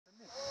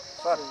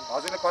sir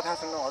हजुरले कथा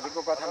सुन्नु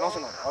हजुरको कथा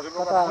नसुन्नु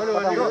हजुरको कथा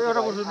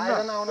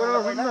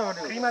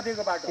फ्रीमा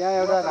दिएको बाटो त्यहाँ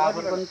एउटा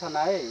राबर पनि छन्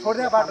है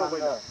छोड्दै बाटो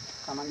पहिला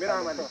मेरो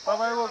आमाले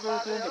तपाईको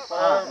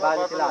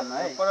बालीतिर हाल्नु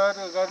है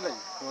पराको गाडीलाई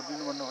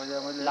छोड्दिनु भन्नु खोजे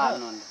मैले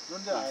लाल्नु जुन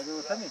चाहिँ हाइड्रो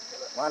छ नि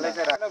उहाँलाई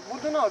चाहिँ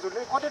बुझ्दैन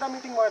हजुरले कतिवटा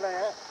मिटिङ भयो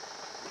यहाँ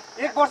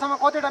 1 वर्षमा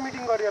कतिवटा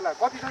मिटिङ गरियो होला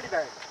कतिचोटि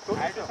थाहे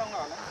हाइड्रोसँग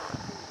होला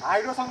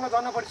हाइड्रोसँग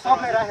जनपरि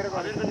सबलाई राखेर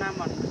गरिन्छ नाम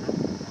भन्नु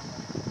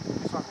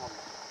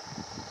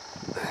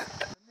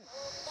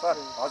सर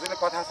हजुरले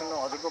कथा सुन्नु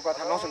हजुरको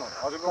कथा नसुन्नु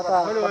हजुरको कथा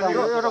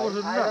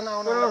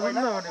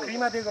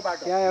फ्रीमा दिएको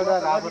बाटो त्यहाँ एउटा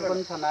राबर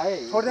पनि छन् है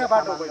छोड्दै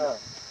बाटो पहिला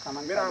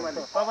मेरो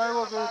आमाले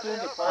तपाईको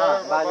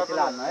बालीतिर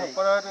हाल्नु है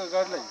पराको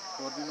गाडीलाई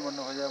छोड्दिनु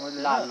भन्नु खोजे मैले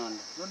लाल्नु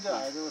जुन चाहिँ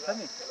हाइड्रो छ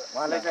नि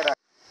उहाँलाई चाहिँ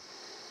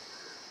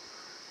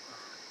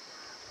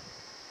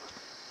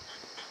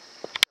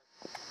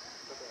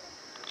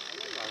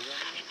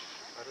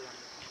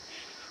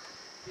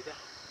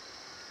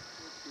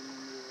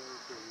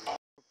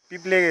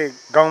पिप्ले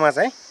गाउँमा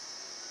चाहिँ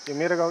यो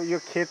मेरो गाउँ यो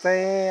खेत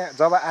चाहिँ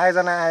जब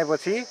आयोजना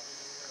आएपछि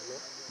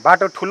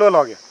बाटो ठुलो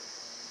लग्यो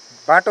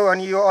बाटो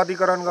अनि यो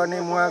अधिग्रहण गर्ने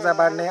मुआवजा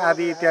बाँड्ने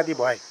आदि इत्यादि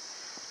भए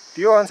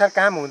त्यो अनुसार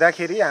काम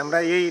हुँदाखेरि हाम्रा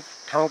यही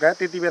ठाउँका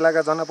त्यति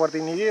बेलाका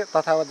जनप्रतिनिधि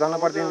तथा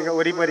जनप्रतिनिधिका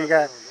वरिपरिका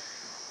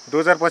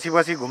डोजर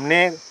पछि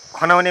घुम्ने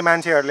खनाउने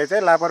मान्छेहरूले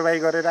चाहिँ लापरवाही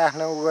गरेर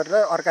आफ्नो उ गरेर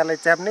अर्कालाई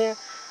च्याप्ने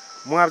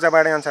मुआवजा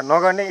बाँडे अनुसार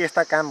नगर्ने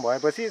यस्ता काम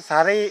भएपछि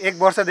साह्रै 1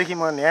 वर्षदेखि म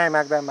न्याय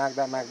माग्दा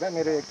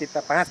मेरो 1 किता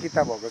 5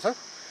 किता भएको छ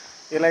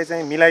यसलाई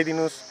चाहिँ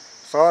मिलाइदिनुस्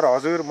सर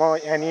हजुर म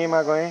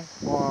एनएमा गएँ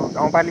म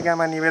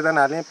गाउँपालिकामा निवेदन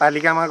हालेँ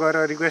पालिकामा गएर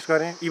रिक्वेस्ट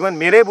गरेँ इभन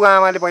मेरै बुवा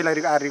आमाले पहिला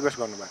आएर रिक्वेस्ट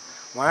गर्नुभयो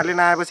उहाँहरूले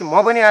नआएपछि म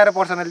पनि आएर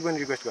पर्सनली पनि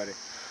रिक्वेस्ट गरेँ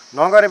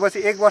नगरेपछि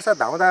 1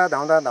 वर्ष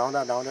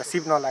धाउँदा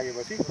सिप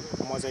नलागेपछि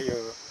म चाहिँ यो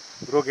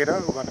रोकेर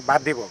गर्न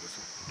बाध्य भएको छु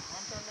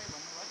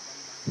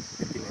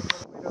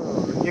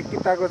मेरो 1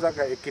 किताको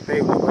जग्गा 1 कितै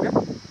हुनु पर्यो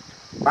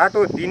बाटो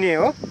दिने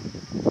हो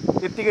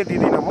यत्तिकै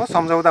दिँदिनँ म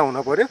सम्झौता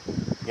हुनु पर्यो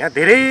यहाँ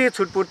धेरै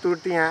छुटपुट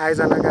त्रुटि यहाँ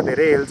आयोजनाका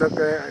धेरै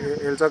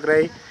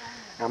हेलचक्राई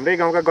हाम्रै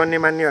गाउँका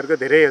गण्यमान्यहरूको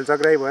धेरै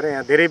हेलचक्राई भएर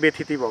यहाँ धेरै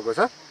व्यथिति भएको छ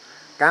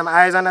काम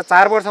आयोजना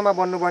 4 वर्षमा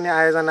बन्नुपर्ने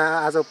आयोजना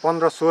आज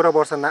 15-16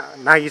 वर्ष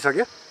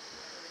नागिसक्यो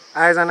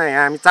आयोजना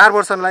यहाँ हामी 4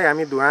 वर्षलाई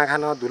हामी धुवा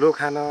खान धुलो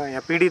खान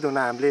यहाँ पीडित हुन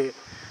हामीले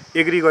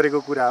एग्री गरेको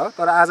कुरा हो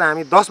तर आज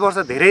हामी 10 वर्ष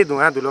धेरै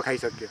धुवा धुलो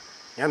खाइसक्यो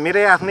यहाँ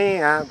मेरै आफ्नै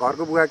यहाँ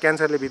घरको बुवा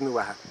क्यान्सरले बित्नु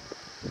भएको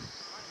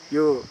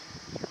यो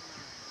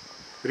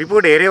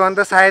रिपोर्ट हेऱ्यो भने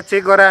त सायद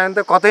चेक गरायो भने त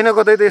कतै न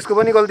कतै त यसको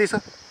पनि गल्ती छ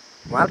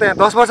उहाँ त यहाँ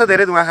 10 वर्ष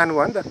धेरै धुवा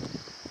खानुभयो नि त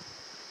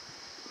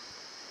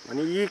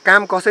अनि यी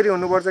काम कसरी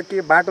हुनुपर्छ के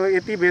बाटो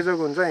यति बेजोग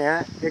हुन्छ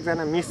यहाँ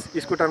एकजना मिस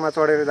स्कुटरमा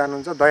चढेर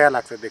जानुहुन्छ दया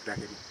लाग्छ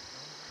देख्दाखेरि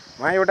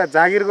उहाँ एउटा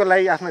जागिरको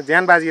लागि आफ्नो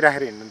ज्यान बाजी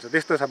राखेर हिँड्नुहुन्छ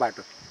त्यस्तो छ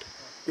बाटो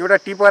एउटा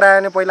टिपर आयो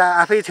भने पहिला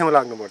आफै छेउ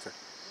लाग्नुपर्छ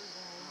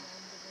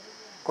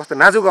कस्तो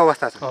नाजुक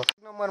अवस्था छ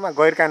 1 नम्बरमा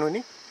गैर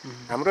कानुनी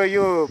हाम्रो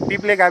यो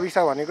पिप्ले गाविस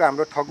भनेको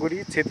हाम्रो ठकुरी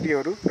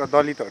क्षेत्रीहरू र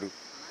दलितहरू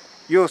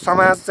यो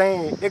समाज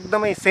चाहिँ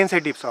एकदमै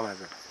सेन्सिटिभ समाज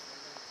हो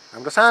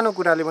हाम्रो सानो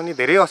कुराले पनि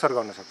धेरै असर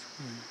गर्न सक्छ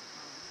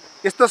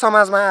यस्तो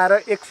समाजमा आएर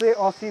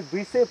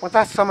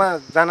 180-250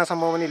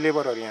 जनासम्म पनि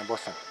लेबरहरू यहाँ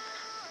बस्छन्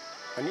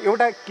अनि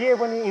एउटा के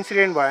पनि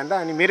इन्सिडेन्ट भयो भने त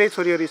अनि मेरै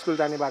छोरीहरू स्कुल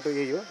जाने बाटो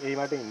यही हो यही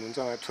बाटो हिँड्नुहुन्छ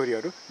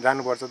छोरीहरू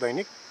जानुपर्छ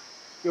दैनिक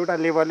एउटा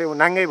लेबरले ऊ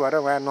नाङ्गै भएर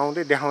उहाँ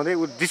नुहाउँदै देखाउँदै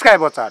ऊ जिस्काए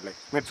बच्चाहरूलाई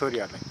मेरो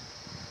छोरीहरूलाई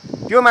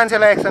त्यो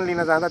मान्छेलाई एक्सन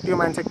लिन जाँदा त्यो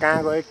मान्छे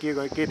कहाँ गयो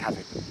केही थाहा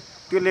छैन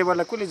त्यो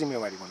लेबरलाई कसले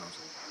जिम्मेवारी बनाउँछ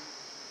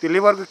त्यो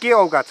लेबरको के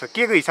औकात छ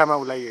के को हिसाबमा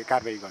उसलाई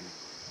कारबाही गर्ने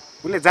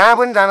उसले जहाँ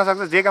पनि जान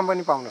सक्छ जे काम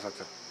पनि पाउन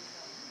सक्छ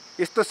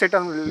यस्तो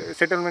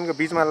सेटलमेन्टको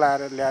बिचमा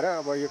ल्याएर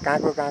अब यो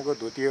कहाँको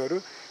धोतीहरू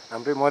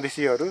हाम्रै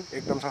मधेसीहरू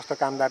एकदम सस्तो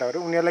कामदारहरू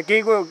उनीहरूलाई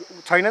केहीको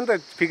छैन नि त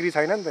फिक्री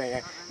छैन नि त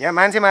यहाँ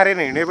मान्छे मारेर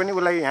हिँडे पनि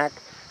उसलाई यहाँ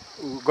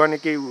गर्ने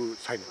केही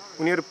छैन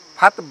उनीहरू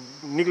फात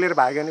निक्लेर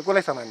भाग्यो भने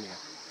कसलाई समान्ने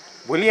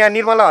भोलि यहाँ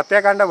निर्मला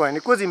हत्याकाण्ड भयो भने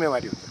को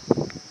जिम्मेवारी हुन्छ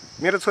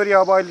मेरो छोरी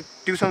अब अहिले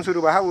ट्युसन सुरु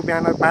भयो ऊ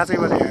बिहान 5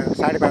 बजे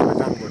 5:30 बजे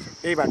जानुपर्छ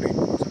यही बाटो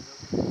हिँड्नुपर्छ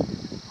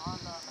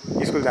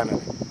स्कुल जानलाई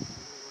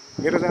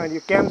मेरो चाहिँ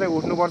यो क्याम्प चाहिँ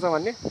उठ्नुपर्छ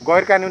भन्ने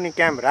गैर कानुनी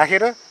क्याम्प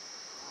राखेर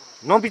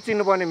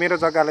नबिचिनु पर्ने मेरो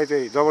जग्गालाई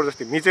चाहिँ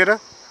जबरजस्ती मिचेर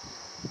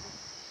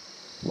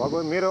भएको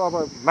मेरो अब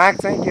माग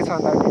चाहिँ के छ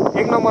भन्दाखेरि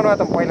 1 नम्बरमा त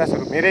पहिला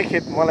सुरु मेरै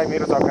खेत मलाई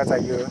मेरो जग्गा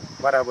चाहियो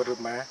बराबर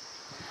रूपमा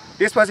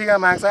त्यसपछिका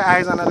माग चाहिँ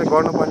आयोजनाले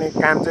गर्नुपर्ने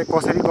काम चाहिँ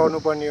कसरी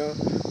गर्नुपर्ने हो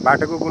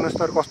बाटोको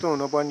गुणस्तर कस्तो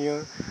हुनुपर्ने हो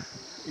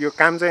यो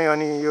काम चाहिँ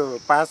अनि यो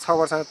 5-6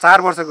 वर्ष 4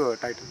 वर्षको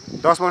टाइटल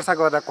 10 वर्ष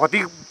गर्दा कति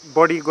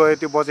बढी गयो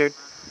त्यो बजेट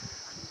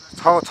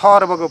 6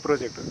 अर्बको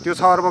प्रोजेक्ट हो त्यो 6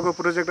 अर्बको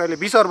प्रोजेक्ट अहिले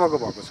 20 अर्बको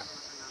भएको छ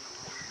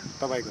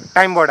तपाईँको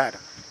टाइम बढाएर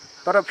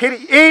तर फेरि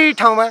यही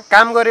ठाउँमा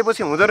काम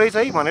गरेपछि हुँदो रहेछ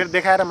है भनेर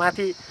देखाएर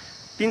माथि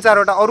 3-4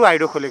 वटा अरू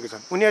हाइड्रो खोलेको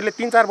छन् उनीहरूले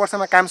 3-4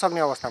 वर्षमा काम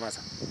सक्ने अवस्थामा छ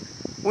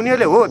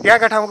उनीहरूले हो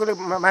त्यहाँका ठाउँको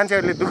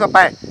मान्छेहरूले दुःख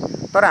पाए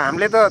तर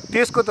हामीले त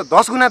त्यसको त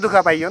 10 गुणा दुःख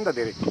पाइयो नि त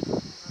धेरै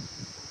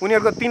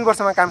उनीहरूको 3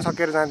 वर्षमा काम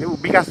सकेर जान्थ्यो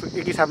विकास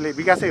एक हिसाबले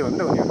विकासै हो नि त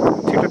उनीहरूको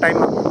छिटो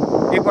टाइममा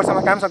 1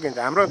 वर्षमा काम सकिन्छ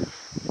हाम्रो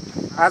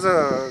आज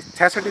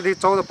 66 देखि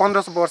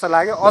 14-15 वर्ष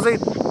लाग्यो अझै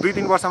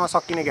 2-3 वर्षमा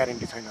सकिने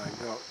ग्यारेन्टी छैन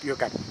यो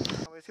काम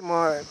म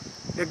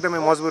एकदमै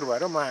मजबुर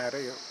भएर म आएर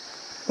यो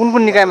कुन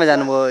कुन निकायमा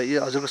जानुभयो यो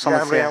हजुरको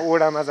हाम्रो समस्या यहाँ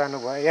ओडामा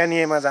जानुभयो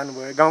एनइएमा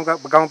जानुभयो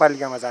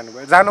गाउँपालिकामा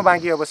जानुभयो जानु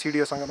बाँकी अब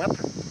सिडिओसँग मात्र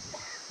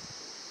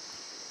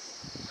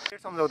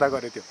रेट सम्झौता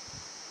गर्यो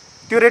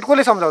त्यो रेट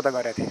कसले सम्झौता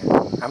गरेको थियो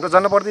हाम्रो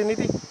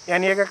जनप्रतिनिधि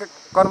एनइएका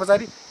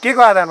कर्मचारी के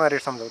को आधारमा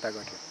रेट सम्झौता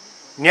गर्यो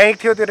न्यायिक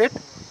थियो त्यो रेट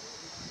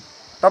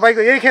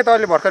तपाईँको यही खेत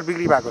अहिले भर्खर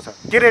बिक्री भएको छ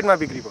के रेटमा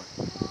बिक्री भयो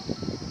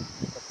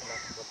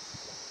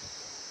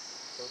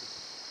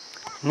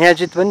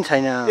न्यायोचित पनि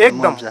छैन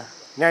एकदम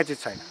न्यायोचित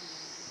छैन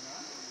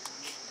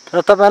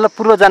र तपाईँहरूलाई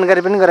पूर्व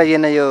जानकारी पनि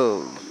गराइएन यो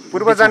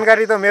पूर्व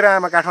जानकारी त मेरो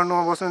आमा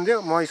काठमाडौँमा बस्नुहुन्थ्यो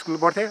म स्कुल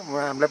पढ्थेँ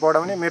हामीलाई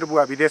पढाउने मेरो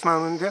बुवा विदेशमा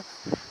हुनुहुन्थ्यो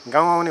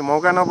गाउँ आउने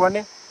मौका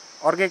नपर्ने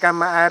अर्कै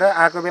काममा आएर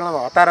आएको बेलामा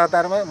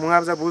हतारमा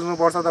मुआब्जा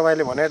बुझ्नुपर्छ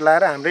तपाईँले भनेर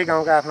लाएर हाम्रै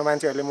गाउँका आफ्नो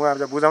मान्छेहरूले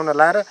मुआब्जा बुझाउन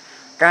लाएर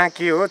कहाँ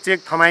के हो चेक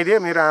थमाइदियो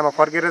मेरो आमा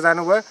फर्केर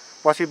जानुभयो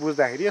पछि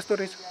बुझ्दाखेरि यस्तो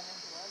रहेछ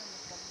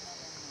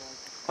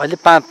अहिले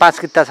 5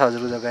 किता छ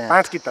हजुरको जग्गा यहाँ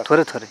 5 किता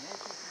थोरै थोरै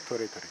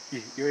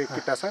यो एक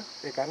किता छ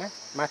एक आना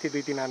माथि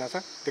 2-3 आना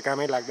छ त्यो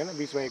कामै लाग्दैन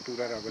बिचमा एक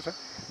टुक्रा रहेको छ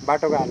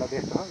बाटोको हालत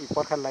यस्तो छ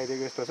पर्खाल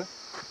लगाइदिएको यस्तो छ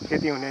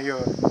खेती हुने यो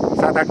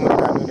 7-8 मुरी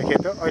धान हुने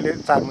खेत हो अहिले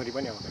 4 मुरी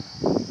पनि आउँदैन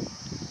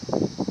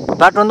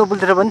बाटो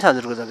अन्धुपुलतिर पनि छ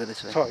हजुरको जग्गा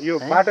त्यसो छ यो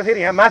बाटो फेरि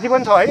यहाँ माथि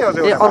पनि छ है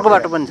हजुर ए अर्को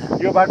बाटो पनि छ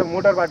यो बाटो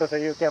मोटर बाटो छ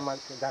यो त्यहाँ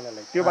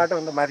जानलाई त्यो बाटो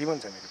भन्दा माथि पनि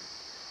छ मेरो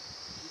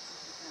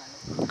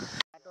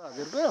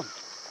हजुरको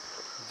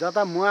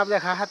जता मुआब्जा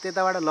खा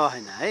त्यताबाट ल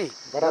होइन है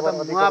जता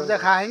मुआब्जा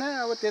खा होइन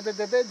अब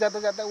त्यतै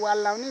जता वाल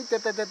लाउने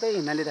त्यतै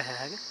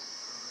हिँडालिरहेको क्या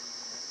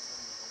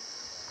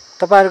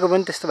तपाईँहरूको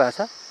पनि त्यस्तो भएको छ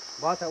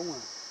भयो त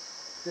उहाँ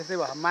त्यस्तै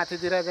भयो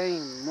माथितिर चाहिँ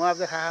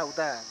मुआब्जा खा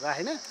उता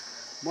राखेन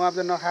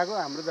मुआब्जा नखाएको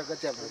हाम्रो जग्गा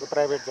च्यापेको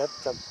प्राइभेट जब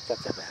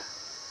च्याप्या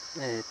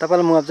ए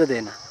तपाईँलाई मुआब्जा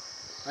दिएन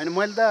होइन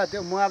मैले त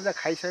त्यो मुआब्जा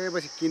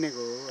खाइसकेपछि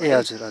किनेको हो ए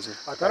हजुर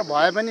तर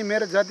भए पनि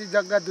मेरो जति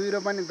जग्गा 2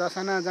 रोपनी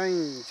 10 आना चाहिँ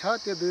छ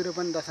त्यो 2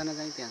 रोपनी 10 आना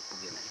चाहिँ त्यहाँ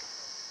पुगेन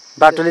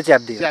बाटोले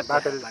च्याप्दियो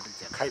बाटोले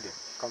खाइदियो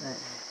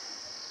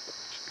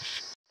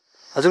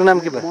हजुरको नाम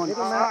के भयो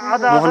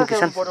मोहन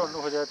किसान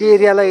यो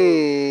एरियालाई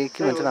के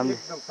भन्छ नामले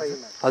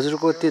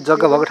हजुरको त्यो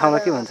जग्गा भएको ठाउँमा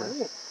के भन्छ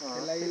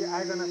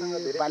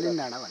बालिन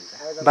डाँडा भन्छ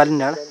बालिन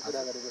डाँडा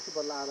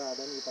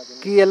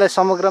कि यसलाई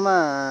समग्रमा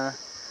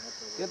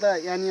त्यो त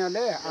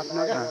यहाँनिरले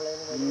आफ्नो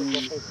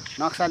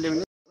नक्सा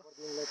ल्याउने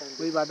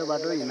कोही बाटो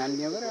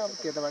हिँडाल्ने गरे अब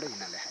त्यताबाट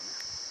हिँडाले खाएन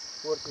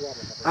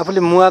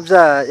आफूले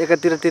मुआब्जा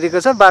एकातिर तिरेको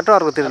छ बाटो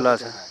अर्कोतिर ल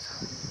छ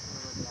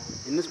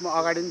हिँड्नुहोस् म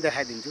अगाडि पनि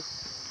देखाइदिन्छु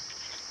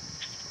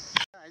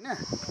होइन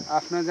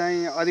आफ्नो चाहिँ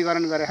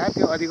अधिकरण गरे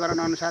त्यो अधिकरण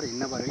अनुसार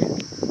हिँड्नु पर्यो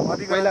कि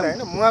अधिकरण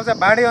होइन मुआब्जा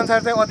बाँडे अनुसार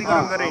चाहिँ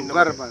अधिकरण गरेर हिँड्नु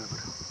गरेर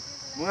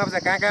मुआब्जा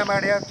कहाँ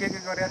बाँड्यो के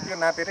गर्यो त्यो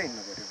नापेर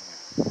हिँड्नु पर्यो